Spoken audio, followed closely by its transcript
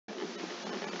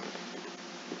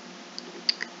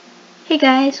Hey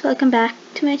guys, welcome back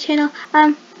to my channel.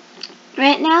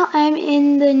 Right now I'm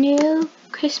in the new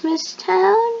Christmas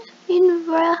town in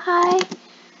Royale,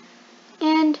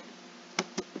 and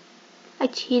I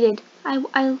cheated.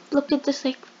 I looked at this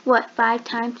like 5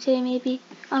 times today maybe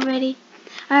already.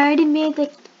 I already made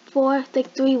like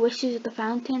 3 wishes at the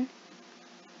fountain.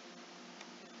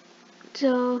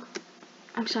 So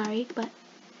I'm sorry, but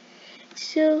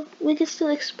still we can still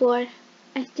explore.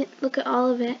 I didn't look at all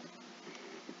of it.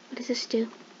 What does this do?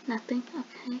 Nothing.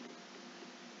 Okay.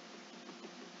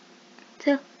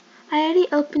 So, I already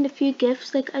opened a few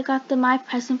gifts. Like, I got the My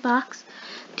Present box.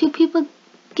 2 people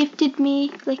gifted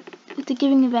me, like, with the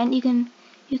giving event.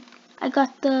 I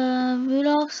got the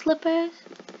Rudolph slippers.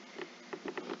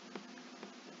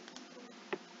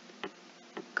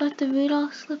 Got the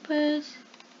Rudolph slippers.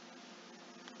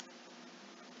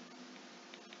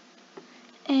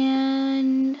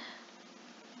 And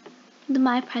the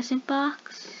My Present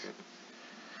box.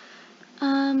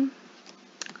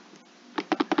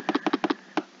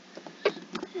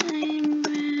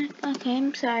 Okay,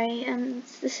 I'm sorry.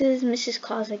 This is Mrs.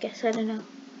 Claus, I guess. I don't know.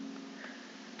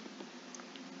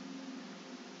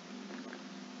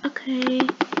 Okay.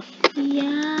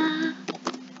 Yeah.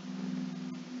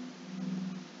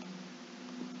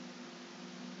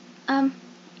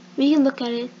 We can look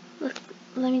at it.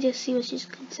 Let me just see what she's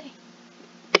gonna say.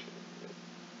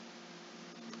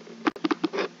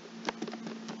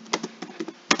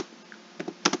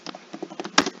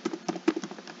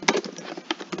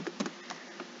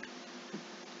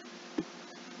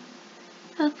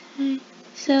 Okay,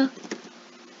 so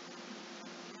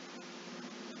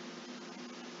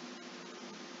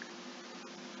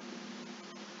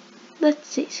let's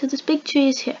see. So this big tree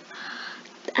is here.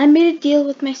 I made a deal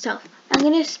with myself. I'm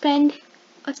gonna spend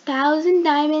 1,000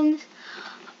 diamonds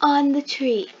on the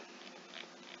tree.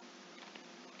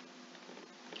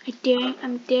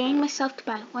 I'm daring myself to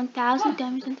buy 1,000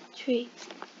 diamonds on the tree.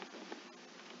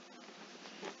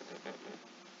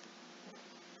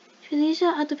 So these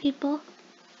are other people.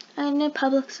 I'm in a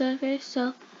public server,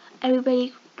 so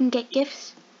everybody can get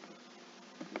gifts.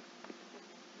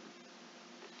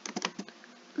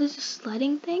 There's a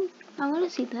sledding thing. I want to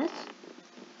see this.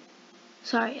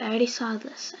 Sorry, I already saw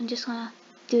this. I'm just gonna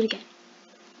do it again.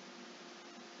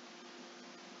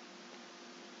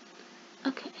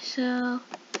 Okay, so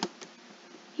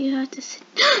you have to sit.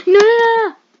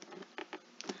 No!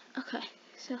 Okay,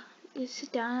 so you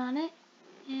sit down on it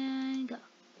and go.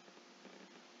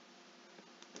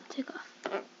 Take off.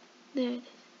 There it is.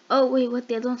 Oh wait, what?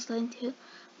 The other one's sliding too.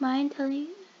 Mind telling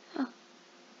you? Oh.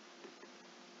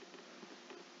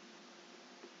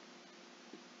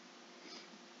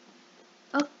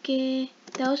 Okay,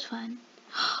 that was fun.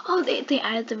 Oh, they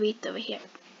added the wreath over here.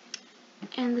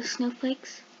 And the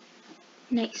snowflakes.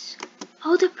 Nice.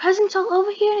 Oh, the presents all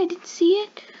over here. I didn't see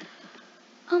it.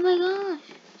 Oh my gosh.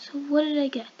 So what did I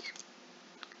get?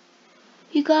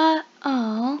 You got,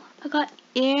 oh, I got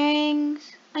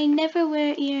earrings. I never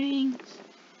wear earrings.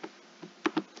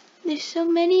 There's so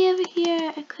many over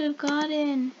here I could have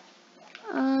gotten.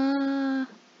 So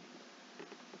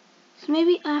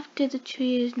maybe after the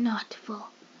tree is not full,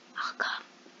 I'll come.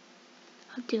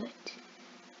 I'll do it.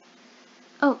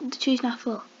 Oh, the tree's not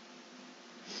full.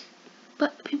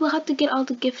 But people have to get all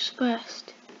the gifts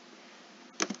first.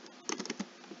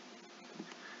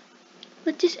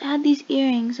 Let's just add these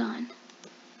earrings on.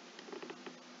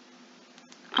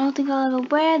 I don't think I'll ever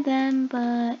wear them,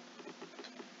 but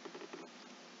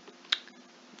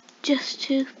just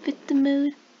to fit the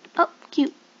mood. Oh,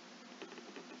 cute.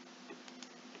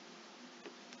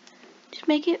 Just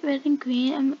make it red and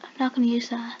green. I'm not going to use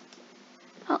that.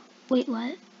 Oh, wait,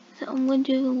 what? So I'm going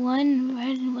to do 1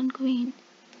 red and 1 green.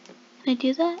 Can I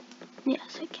do that?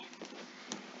 Yes, I can.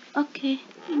 Okay,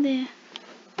 there.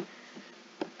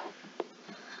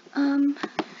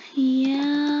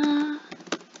 Yeah.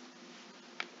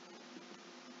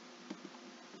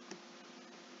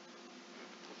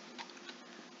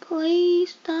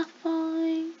 Please stop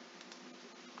falling.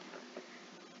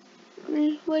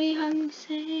 What do you have me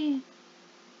say?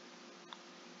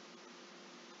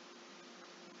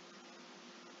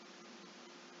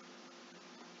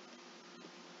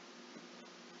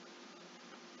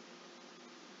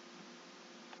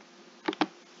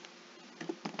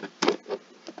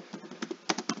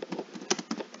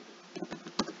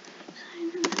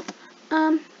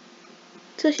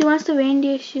 So she wants the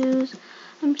reindeer shoes.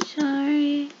 I'm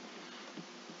sorry.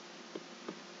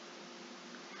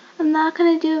 I'm not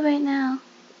gonna do it right now.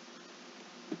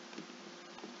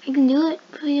 I can do it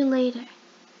for you later.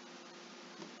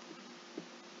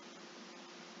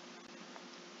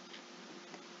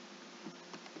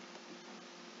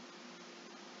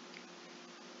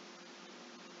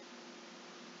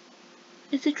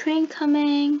 Is the train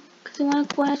coming? Because I want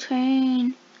to go on a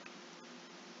train.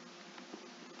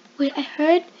 Wait, I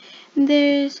heard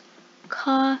there's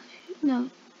coffee, no,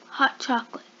 hot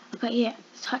chocolate. Okay, yeah,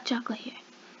 it's hot chocolate here.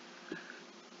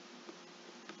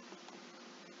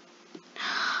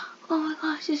 Oh my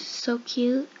gosh, this is so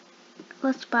cute.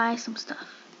 Let's buy some stuff.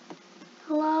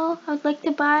 Hello, I would like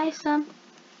to buy some,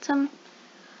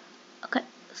 okay,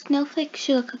 snowflake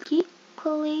sugar cookie,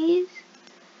 please.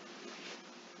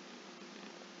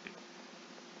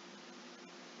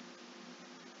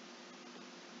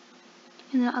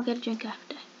 And then I'll get a drink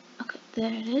after. Okay,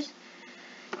 there it is.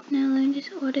 Now let me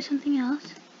just order something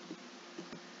else.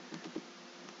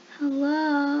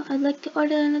 Hello, I would like to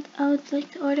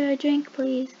order a drink,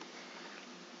 please.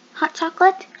 Hot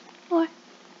chocolate? Or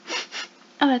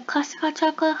alright, classic hot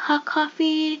chocolate, hot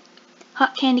coffee,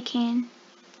 hot candy cane.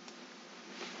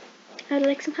 I'd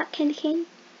like some hot candy cane.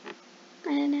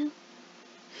 I don't know.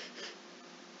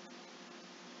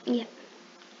 Yep.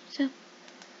 So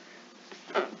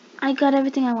I got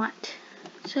everything I want.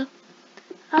 So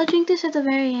I'll drink this at the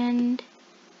very end.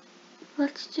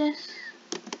 Let's just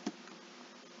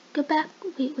go back.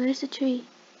 Wait, where's the tree?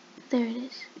 There it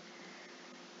is.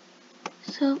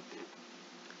 So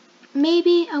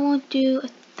maybe I won't do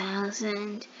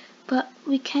 1,000, but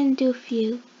we can do a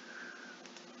few.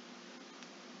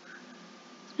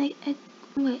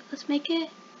 Let's make it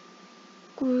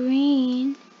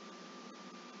green,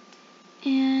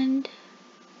 and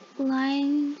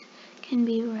lines can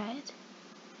be red.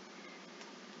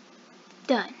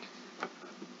 Done.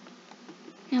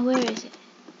 Now where is it?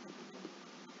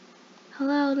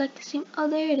 Hello, I'd like to see. Oh,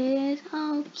 there it is.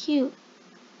 Oh, cute.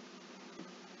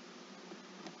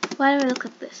 Why do I look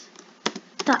like this?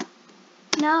 Stop.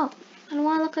 No, I don't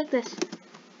want to look like this.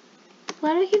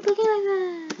 Why do I keep looking like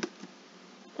that?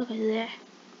 Okay, there.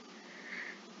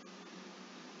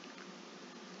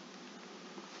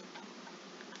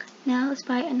 Now let's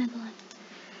buy another one.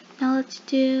 Now let's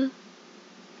do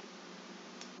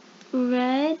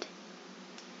red.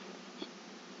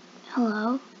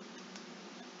 Hello.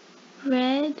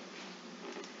 Red.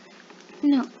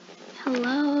 No.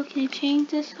 Hello. Can you change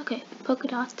this? Okay, polka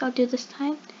dots. I'll do this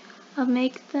time. I'll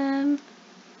make them.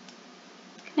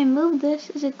 Can I move this?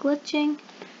 Is it glitching?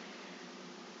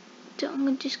 So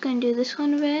I'm just gonna do this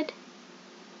one red.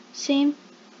 Same.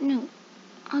 No.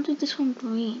 I'll do this one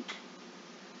green.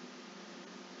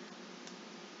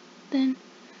 Then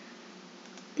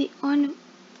the ornament.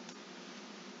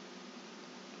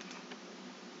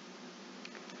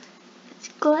 It's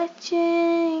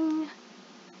glitching.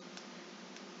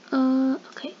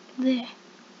 Okay, there.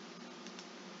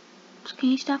 So can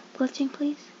you stop glitching,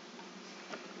 please?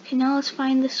 Okay, now let's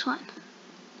find this one.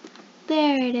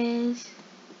 There it is.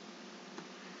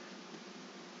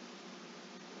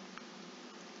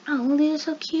 Oh, these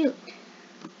are so cute.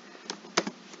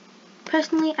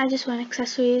 Personally, I just want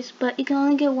accessories, but you can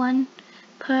only get one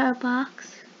per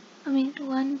box. I mean,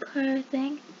 one per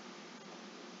thing.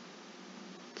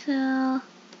 So,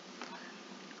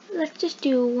 let's just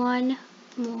do one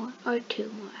more or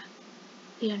two more.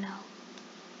 We don't know.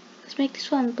 Let's make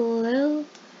this one blue.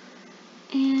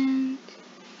 And,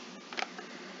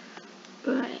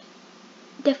 right.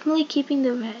 Definitely keeping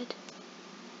the red.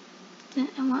 Then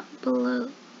I want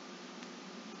blue.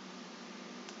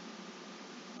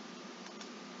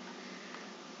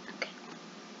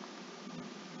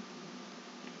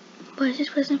 Why is this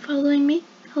person following me?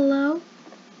 Hello?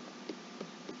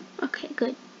 Okay,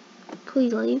 good.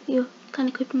 Please leave. You're kind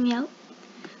of creeping me out.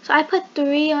 So I put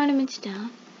 3 ornaments down.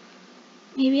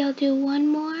 Maybe I'll do one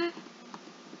more.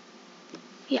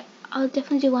 Yeah, I'll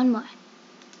definitely do one more.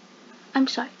 I'm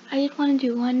sorry. I just want to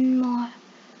do one more.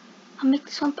 I'll make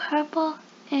this one purple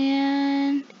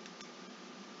and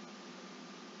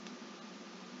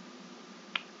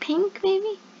pink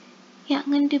maybe? Yeah,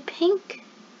 I'm going to do pink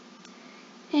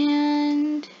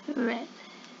and red.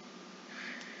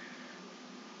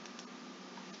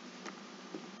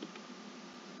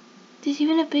 There's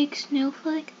even a big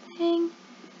snowflake thing.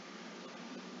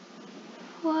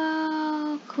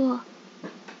 Wow, cool.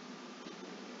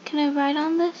 Can I ride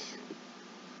on this?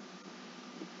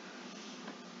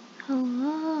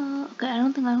 Hello? Okay, I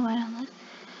don't think I'll ride on this.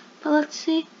 But let's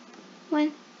see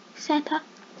when Santa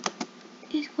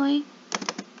is going.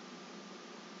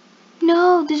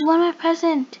 No, there's one more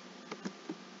present.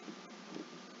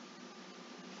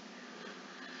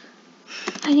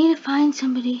 I need to find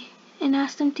somebody and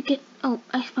ask them to get. Oh,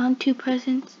 I found 2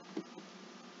 presents.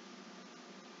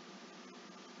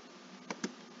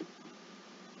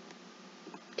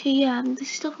 Okay, yeah, this is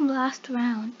still from the last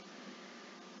round.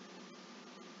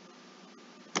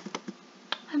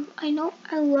 I know,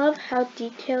 I love how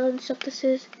detailed and stuff this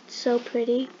is. It's so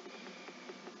pretty.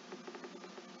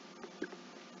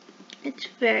 It's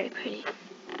very pretty.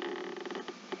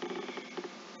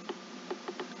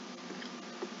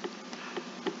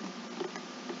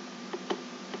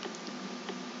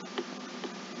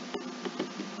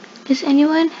 Does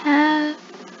anyone have...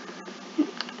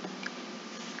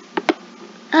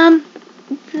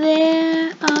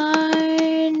 There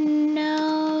are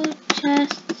no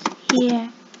chests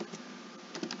here.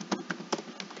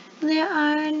 There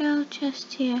are no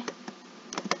chests here.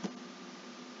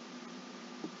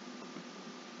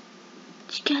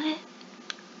 Did you get it?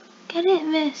 Get it,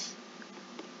 miss.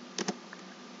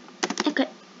 Okay,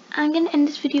 I'm gonna end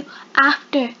this video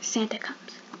after Santa comes.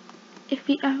 If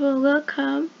he ever will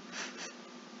come.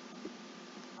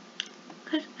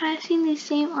 Because I've seen these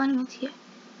same ornaments here.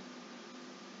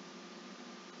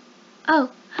 Oh,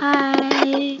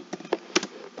 hi.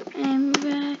 I'm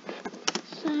back.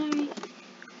 Sorry.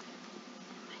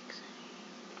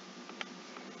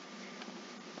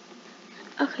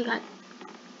 Okay, God.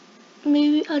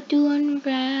 Maybe I'll do one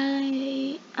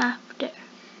right after.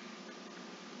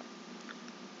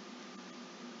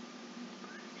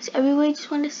 Does everybody just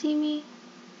want to see me?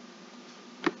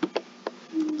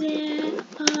 There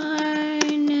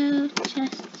are no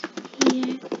chests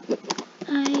here.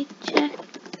 I checked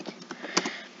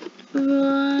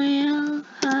Royale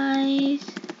High's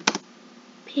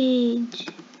page.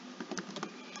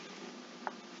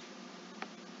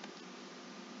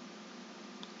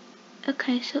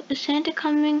 Okay, so is Santa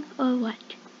coming or what?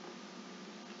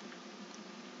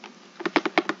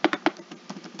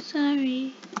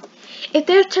 Sorry. If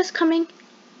there's chests coming,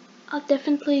 I'll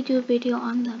definitely do a video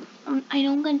on them. I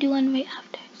know I'm gonna do one right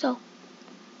after. So,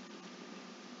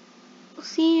 we'll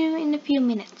see you in a few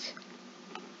minutes.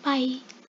 Bye.